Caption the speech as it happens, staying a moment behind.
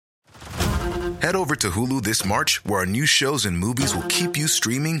Head over to Hulu this March, where our new shows and movies will keep you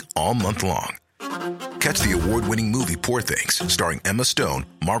streaming all month long. Catch the award-winning movie Poor Things, starring Emma Stone,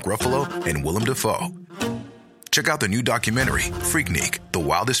 Mark Ruffalo, and Willem Dafoe. Check out the new documentary, Freaknik, The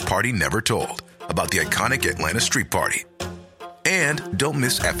Wildest Party Never Told, about the iconic Atlanta Street Party. And don't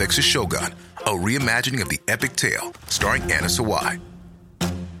miss FX's Shogun, a reimagining of the epic tale, starring Anna Sawai.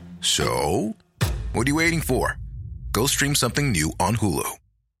 So, what are you waiting for? Go stream something new on Hulu.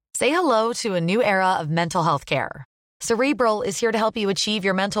 Say hello to a new era of mental health care. Cerebral is here to help you achieve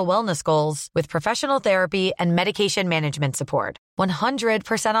your mental wellness goals with professional therapy and medication management support.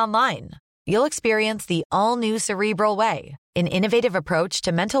 100% online. You'll experience the all-new Cerebral Way, an innovative approach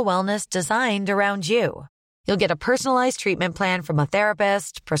to mental wellness designed around you. You'll get a personalized treatment plan from a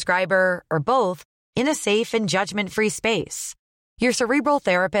therapist, prescriber, or both in a safe and judgment-free space. Your Cerebral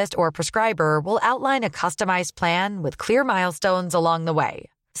therapist or prescriber will outline a customized plan with clear milestones along the way,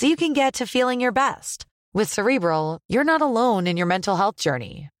 so you can get to feeling your best. With Cerebral, you're not alone in your mental health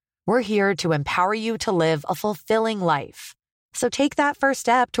journey. We're here to empower you to live a fulfilling life. So take that first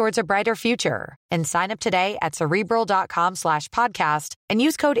step towards a brighter future and sign up today at Cerebral.com/podcast and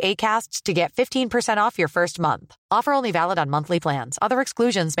use code ACAST to get 15% off your first month. Offer only valid on monthly plans. Other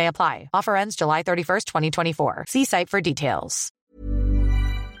exclusions may apply. Offer ends July 31st, 2024. See site for details.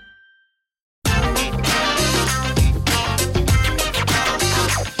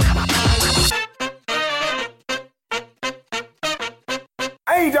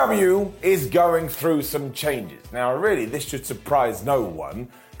 AEW is going through some changes. Now, really, this should surprise no one,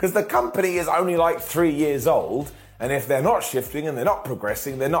 because the company is only like 3 years old, and if they're not shifting and they're not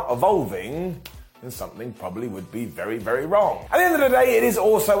progressing, they're not evolving, then something probably would be very, very wrong. At the end of the day, it is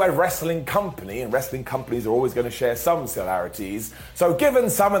also a wrestling company, and wrestling companies are always going to share some similarities. So given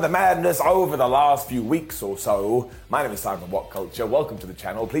some of the madness over the last few weeks or so, my name is Simon What Culture. Welcome to the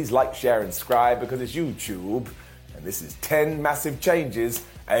channel. Please like, share, and subscribe, because it's YouTube. And this is 10 massive changes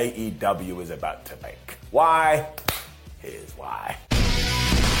AEW is about to make. Why? Here's why.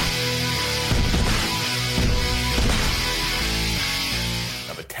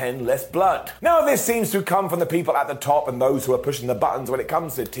 Number 10, less blood. Now, this seems to come from the people at the top and those who are pushing the buttons when it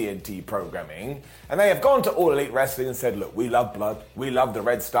comes to TNT programming. And they have gone to All Elite Wrestling and said, look, we love blood. We love the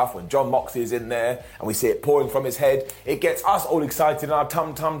red stuff. When John Moxley is in there and we see it pouring from his head, it gets us all excited in our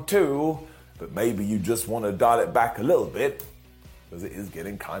tum-tum too. But maybe you just want to dial it back a little bit, because it is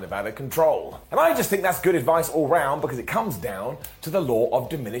getting kind of out of control. And I just think that's good advice all round, because it comes down to the law of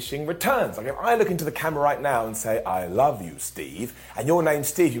diminishing returns. Like, if I look into the camera right now and say, I love you, Steve, and your name's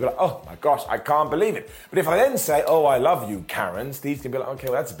Steve, you'll be like, oh my gosh, I can't believe it. But if I then say, oh, I love you, Karen, Steve's gonna be like, okay,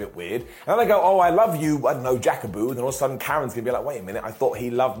 well, that's a bit weird. And then I go, oh, I love you, I don't know, Jackaboo, and then all of a sudden Karen's gonna be like, wait a minute, I thought he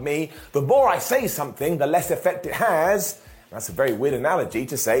loved me. The more I say something, the less effect it has. That's a very weird analogy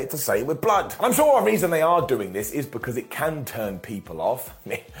to say it's the same with blood. And I'm sure a reason they are doing this is because it can turn people off.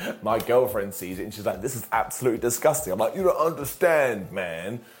 My girlfriend sees it and she's like, this is absolutely disgusting. I'm like, you don't understand,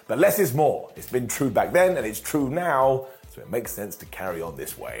 man. But less is more. It's been true back then and it's true now, so it makes sense to carry on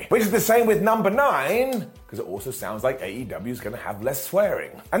this way. Which is the same with number 9, because it also sounds like AEW is going to have less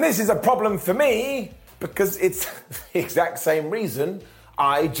swearing. And this is a problem for me because it's the exact same reason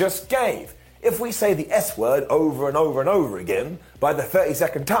I just gave. If we say the S word over and over and over again, by the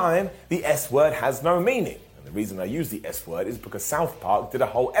 32nd time, the S word has no meaning. And the reason I use the S word is because South Park did a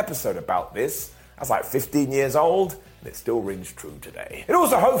whole episode about this. That's like 15 years old, and it still rings true today. It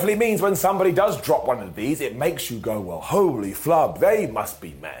also hopefully means when somebody does drop one of these, it makes you go, well, holy flub, they must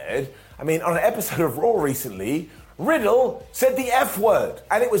be mad. I mean, on an episode of Raw recently, Riddle said the F word,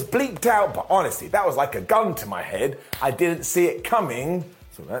 and it was bleeped out, but honestly, that was like a gun to my head. I didn't see it coming.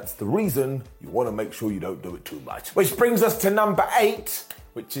 So that's the reason you want to make sure you don't do it too much. Which brings us to number 8,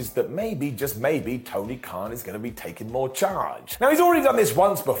 which is that maybe, just maybe, Tony Khan is going to be taking more charge. Now, he's already done this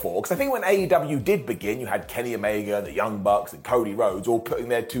once before, because I think when AEW did begin, you had Kenny Omega, the Young Bucks, and Cody Rhodes all putting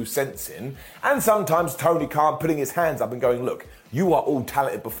their 2 cents in, and sometimes Tony Khan putting his hands up and going, look, you are all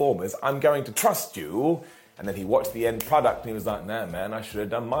talented performers, I'm going to trust you. And then he watched the end product and he was like, nah, man, I should have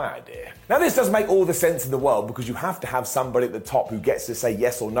done my idea. Now, this does make all the sense in the world, because you have to have somebody at the top who gets to say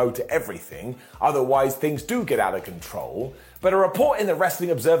yes or no to everything. Otherwise, things do get out of control. But a report in the Wrestling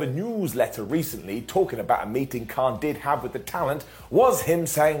Observer newsletter recently, talking about a meeting Khan did have with the talent, was him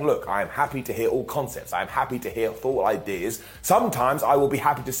saying, look, I am happy to hear all concepts. I am happy to hear all ideas. Sometimes I will be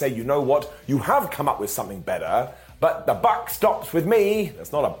happy to say, you know what, you have come up with something better, But the buck stops with me.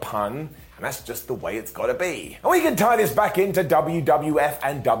 That's not a pun. And that's just the way it's got to be. And we can tie this back into WWF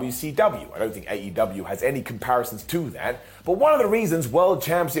and WCW. I don't think AEW has any comparisons to that. But one of the reasons World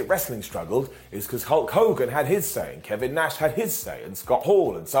Championship Wrestling struggled is because Hulk Hogan had his say, and Kevin Nash had his say, and Scott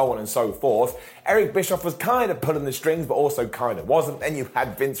Hall, and so on and so forth. Eric Bischoff was kind of pulling the strings, but also kind of wasn't. Then you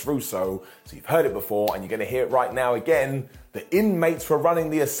had Vince Russo. So you've heard it before, and you're going to hear it right now again. The inmates were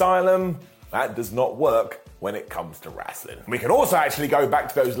running the asylum. That does not work when it comes to wrestling. We can also actually go back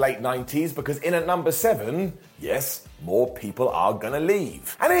to those late 90s because in at number 7, yes, more people are gonna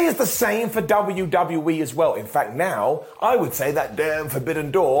leave. And it is the same for WWE as well. In fact, now, I would say that damn Forbidden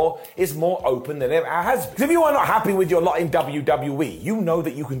Door is more open than it ever has been. Because if you are not happy with your lot in WWE, you know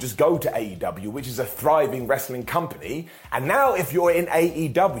that you can just go to AEW, which is a thriving wrestling company. And now if you're in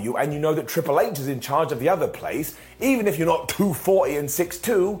AEW and you know that Triple H is in charge of the other place, even if you're not 240 and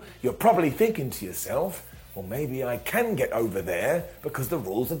 6'2", you're probably thinking to yourself, well, maybe I can get over there because the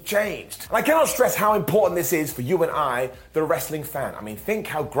rules have changed. And I cannot stress how important this is for you and I, the wrestling fan. I mean, think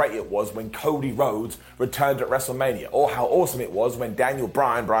how great it was when Cody Rhodes returned at WrestleMania, or how awesome it was when Daniel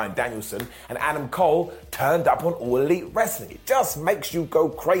Bryan, Bryan Danielson, and Adam Cole turned up on All Elite Wrestling. It just makes you go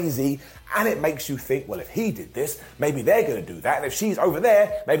crazy, and it makes you think, well, if he did this, maybe they're going to do that. And if she's over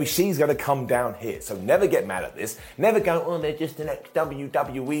there, maybe she's going to come down here. So never get mad at this. Never go, oh, they're just an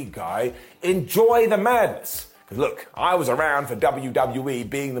ex-WWE guy. Enjoy the madness. Because look, I was around for WWE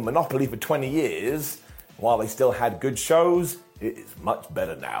being the monopoly for 20 years. While they still had good shows, it is much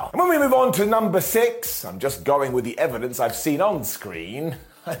better now. And when we move on to number 6, I'm just going with the evidence I've seen on screen.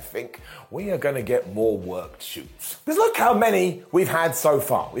 I think we are going to get more worked shoots. Because look how many we've had so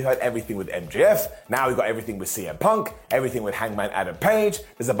far. We've had everything with MJF, now we've got everything with CM Punk, everything with Hangman Adam Page,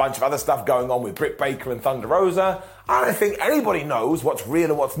 there's a bunch of other stuff going on with Britt Baker and Thunder Rosa. I don't think anybody knows what's real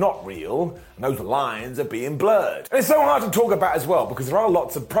and what's not real, and those lines are being blurred. And it's so hard to talk about as well, because there are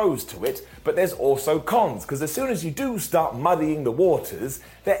lots of pros to it, but there's also cons, because as soon as you do start muddying the waters,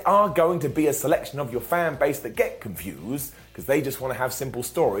 there are going to be a selection of your fan base that get confused, because they just want to have simple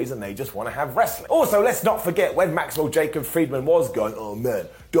stories and they just want to have wrestling. Also, let's not forget when Maxwell Jacob Friedman was going, oh man,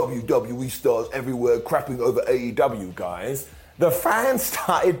 WWE stars everywhere crapping over AEW guys, the fans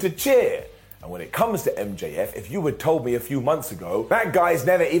started to cheer. And when it comes to MJF, if you had told me a few months ago that guy's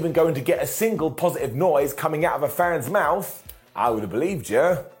never even going to get a single positive noise coming out of a fan's mouth, I would have believed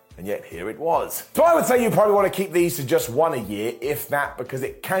you. And yet here it was. So I would say you probably want to keep these to just one a year, if that, because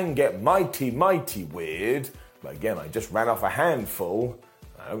it can get mighty, mighty weird. But again, I just ran off a handful.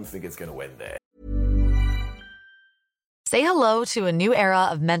 I don't think it's going to end there. Say hello to a new era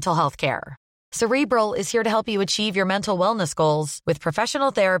of mental health care. Cerebral is here to help you achieve your mental wellness goals with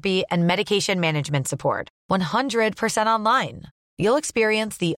professional therapy and medication management support. 100% online. You'll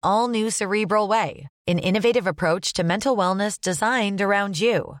experience the all-new Cerebral Way, an innovative approach to mental wellness designed around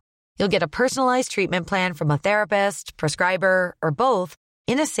you. You'll get a personalized treatment plan from a therapist, prescriber, or both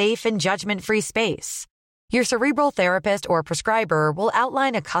in a safe and judgment-free space. Your Cerebral therapist or prescriber will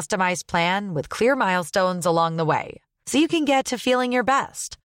outline a customized plan with clear milestones along the way, so you can get to feeling your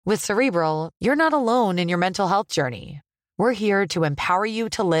best. With Cerebral, you're not alone in your mental health journey. We're here to empower you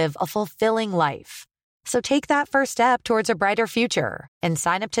to live a fulfilling life. So take that first step towards a brighter future and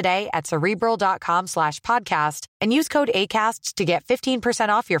sign up today at Cerebral.com/podcast and use code ACAST to get 15%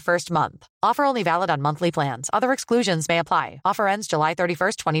 off your first month. Offer only valid on monthly plans. Other exclusions may apply. Offer ends July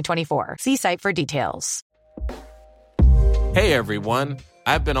 31st, 2024. See site for details. Hey everyone,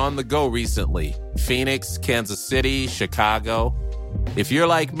 I've been on the go recently. Phoenix, Kansas City, Chicago. If you're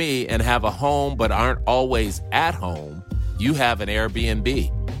like me and have a home but aren't always at home, you have an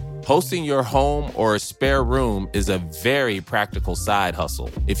Airbnb. Hosting your home or a spare room is a very practical side hustle.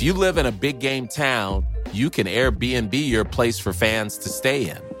 If you live in a big game town, you can Airbnb your place for fans to stay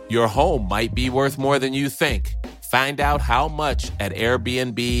in. Your home might be worth more than you think. Find out how much at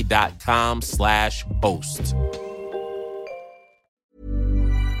airbnb.com/host.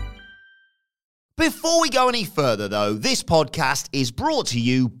 Before we go any further, though, this podcast is brought to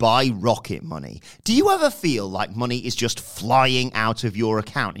you by Rocket Money. Do you ever feel like money is just flying out of your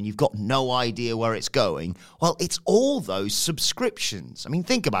account and you've got no idea where it's going? Well, it's all those subscriptions. I mean,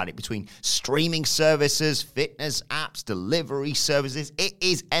 think about it. Between streaming services, fitness apps, delivery services, it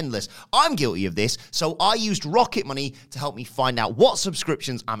is endless. I'm guilty of this, so I used Rocket Money to help me find out what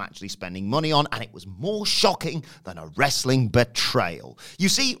subscriptions I'm actually spending money on, and it was more shocking than a wrestling betrayal. You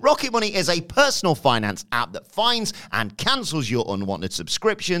see, Rocket Money is a personal personal finance app that finds and cancels your unwanted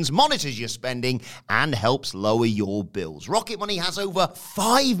subscriptions, monitors your spending, and helps lower your bills. Rocket Money has over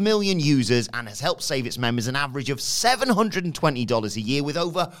 5 million users and has helped save its members an average of $720 a year with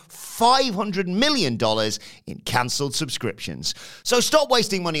over $500 million in cancelled subscriptions. So stop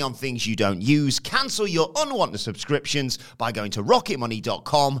wasting money on things you don't use. Cancel your unwanted subscriptions by going to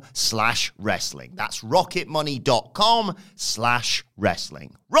rocketmoney.com/wrestling. That's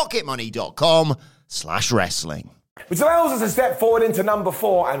rocketmoney.com/wrestling. rocketmoney.com/wrestling. Which allows us to step forward into number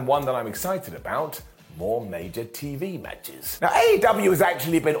 4, and one that I'm excited about: more major TV matches. Now, AEW has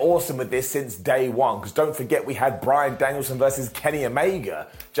actually been awesome with this since day one, because don't forget we had Bryan Danielson versus Kenny Omega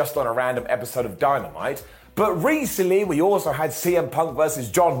just on a random episode of Dynamite. But recently, we also had CM Punk versus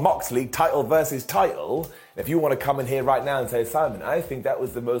Jon Moxley, title versus title. And if you want to come in here right now and say, Simon, I think that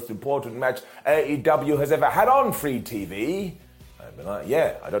was the most important match AEW has ever had on free TV, I'd be like,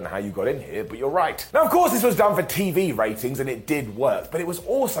 yeah, I don't know how you got in here, but you're right. Now, of course, this was done for TV ratings, and it did work, but it was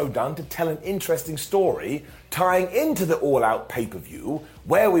also done to tell an interesting story tying into the All Out pay-per-view,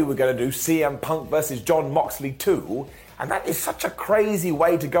 where we were going to do CM Punk versus Jon Moxley 2, and that is such a crazy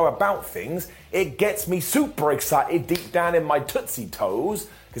way to go about things. It gets me super excited deep down in my Tootsie Toes,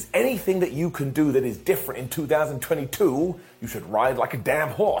 because anything that you can do that is different in 2022, you should ride like a damn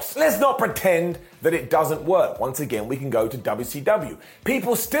horse. Let's not pretend that it doesn't work. Once again, we can go to WCW.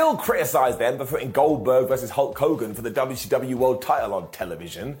 People still criticize them for putting Goldberg versus Hulk Hogan for the WCW World title on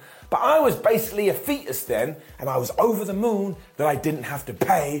television, but I was basically a fetus then, and I was over the moon that I didn't have to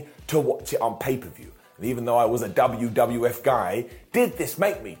pay to watch it on pay-per-view. And even though I was a WWF guy, did this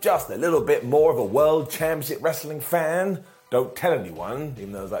make me just a little bit more of a World Championship Wrestling fan? Don't tell anyone,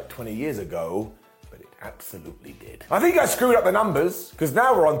 even though it was like 20 years ago, but it absolutely did. I think I screwed up the numbers, because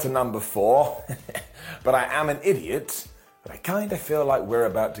now we're on to number 4. But I am an idiot, but I kind of feel like we're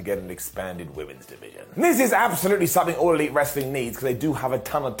about to get an expanded women's division. And this is absolutely something All Elite Wrestling needs, because they do have a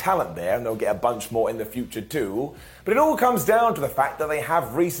ton of talent there, and they'll get a bunch more in the future too. But it all comes down to the fact that they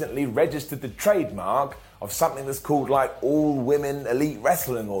have recently registered the trademark of something that's called like All Women Elite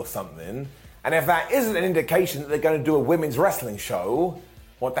Wrestling or something. And if that isn't an indication that they're going to do a women's wrestling show,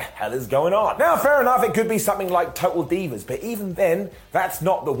 what the hell is going on? Now, fair enough, it could be something like Total Divas, but even then, that's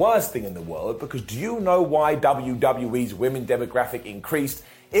not the worst thing in the world, because do you know why WWE's women demographic increased?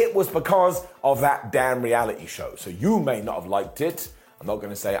 It was because of that damn reality show. So you may not have liked it. I'm not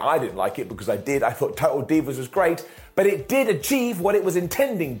going to say I didn't like it, because I did. I thought Total Divas was great, but it did achieve what it was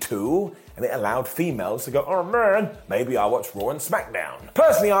intending to, and it allowed females to go, oh man, maybe I'll watch Raw and SmackDown.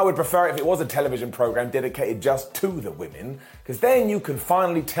 Personally, I would prefer if it was a television program dedicated just to the women, because then you can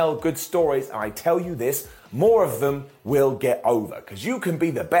finally tell good stories, and I tell you this, more of them will get over. Because you can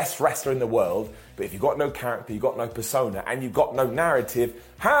be the best wrestler in the world, but if you've got no character, you've got no persona, and you've got no narrative,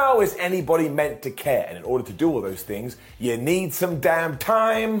 how is anybody meant to care? And in order to do all those things, you need some damn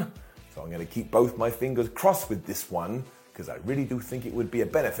time. So I'm going to keep both my fingers crossed with this one, because I really do think it would be a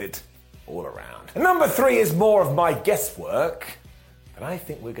benefit all around. And number 3 is more of my guesswork, but I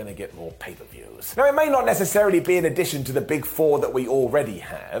think we're going to get more pay-per-views. Now, it may not necessarily be in addition to the big 4 that we already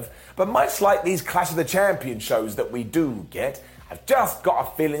have, but much like these Clash of the Champions shows that we do get, I've just got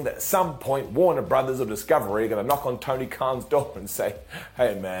a feeling that at some point Warner Brothers or Discovery are going to knock on Tony Khan's door and say,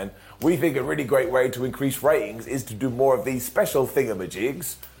 hey man, we think a really great way to increase ratings is to do more of these special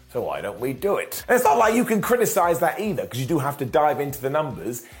thingamajigs, so why don't we do it? And it's not like you can criticize that either, because you do have to dive into the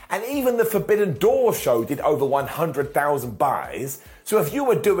numbers. And even the Forbidden Door show did over 100,000 buys. So if you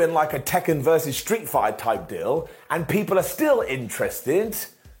were doing like a Tekken versus Street Fighter type deal, and people are still interested,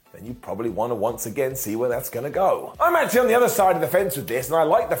 then you probably want to once again see where that's going to go. I'm actually on the other side of the fence with this, and I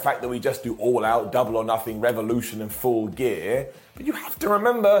like the fact that we just do All Out, Double or Nothing, Revolution and Full Gear. But you have to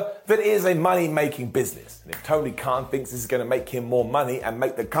remember that it is a money-making business. And if Tony Khan thinks this is going to make him more money and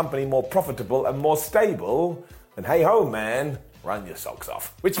make the company more profitable and more stable, then hey-ho, man, run your socks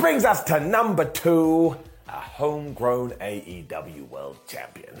off. Which brings us to number 2, a homegrown AEW World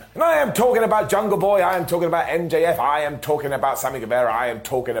Champion. And I am talking about Jungle Boy, I am talking about MJF, I am talking about Sammy Guevara, I am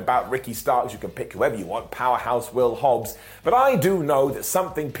talking about Ricky Starks, you can pick whoever you want, Powerhouse Will Hobbs. But I do know that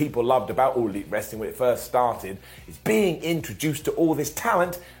something people loved about All Elite Wrestling when it first started is being introduced to all this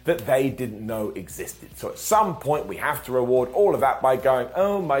talent that they didn't know existed. So at some point we have to reward all of that by going,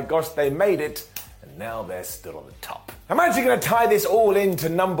 oh my gosh, they made it, and now they're still on the top. I'm actually going to tie this all into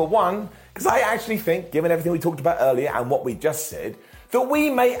number 1, because I actually think, given everything we talked about earlier and what we just said, that we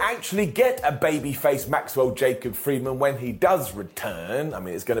may actually get a babyface Maxwell Jacob Friedman when he does return. I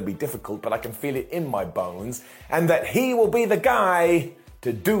mean, it's going to be difficult, but I can feel it in my bones. And that he will be the guy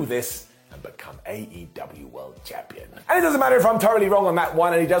to do this and become AEW World Champion. And it doesn't matter if I'm totally wrong on that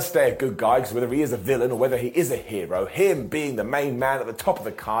one, and he does stay a good guy, because whether he is a villain or whether he is a hero, him being the main man at the top of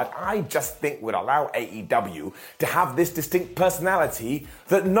the card, I just think would allow AEW to have this distinct personality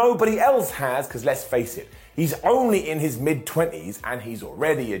that nobody else has, because let's face it, he's only in his mid-20s and he's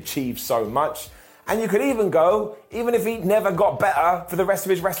already achieved so much. And you could even go, even if he never got better for the rest of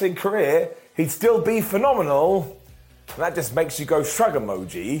his wrestling career, he'd still be phenomenal. And that just makes you go shrug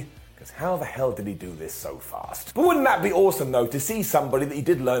emoji, because how the hell did he do this so fast? But wouldn't that be awesome, though, to see somebody that you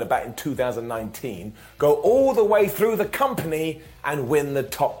did learn about in 2019 go all the way through the company and win the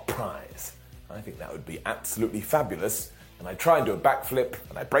top prize? I think that would be absolutely fabulous. And I'd try and do a backflip,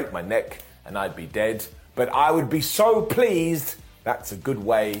 and I'd break my neck, and I'd be dead. But I would be so pleased. That's a good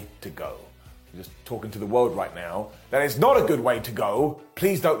way to go. I'm just talking to the world right now. That is not a good way to go.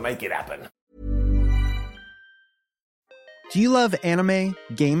 Please don't make it happen. Do you love anime,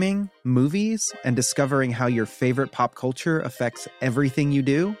 gaming, movies, and discovering how your favorite pop culture affects everything you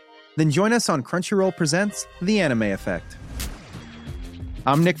do? Then join us on Crunchyroll Presents The Anime Effect.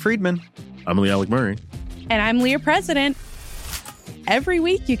 I'm Nick Friedman. I'm Lee Alec Murray. And I'm Leah President. Every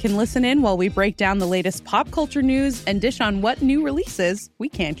week you can listen in while we break down the latest pop culture news and dish on what new releases we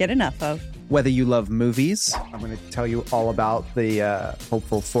can't get enough of. Whether you love movies, I'm going to tell you all about the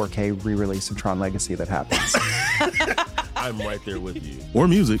hopeful 4K re-release of Tron Legacy that happens. I'm right there with you. Or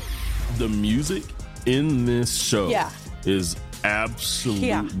music. The music in this show is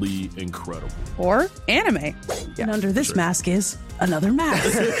absolutely incredible. Or anime. And under this mask is another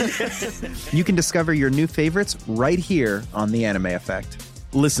mask. You can discover your new favorites right here on The Anime Effect.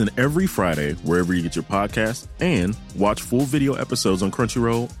 Listen every Friday wherever you get your podcasts, and watch full video episodes on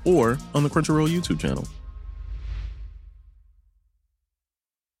Crunchyroll or on the Crunchyroll YouTube channel.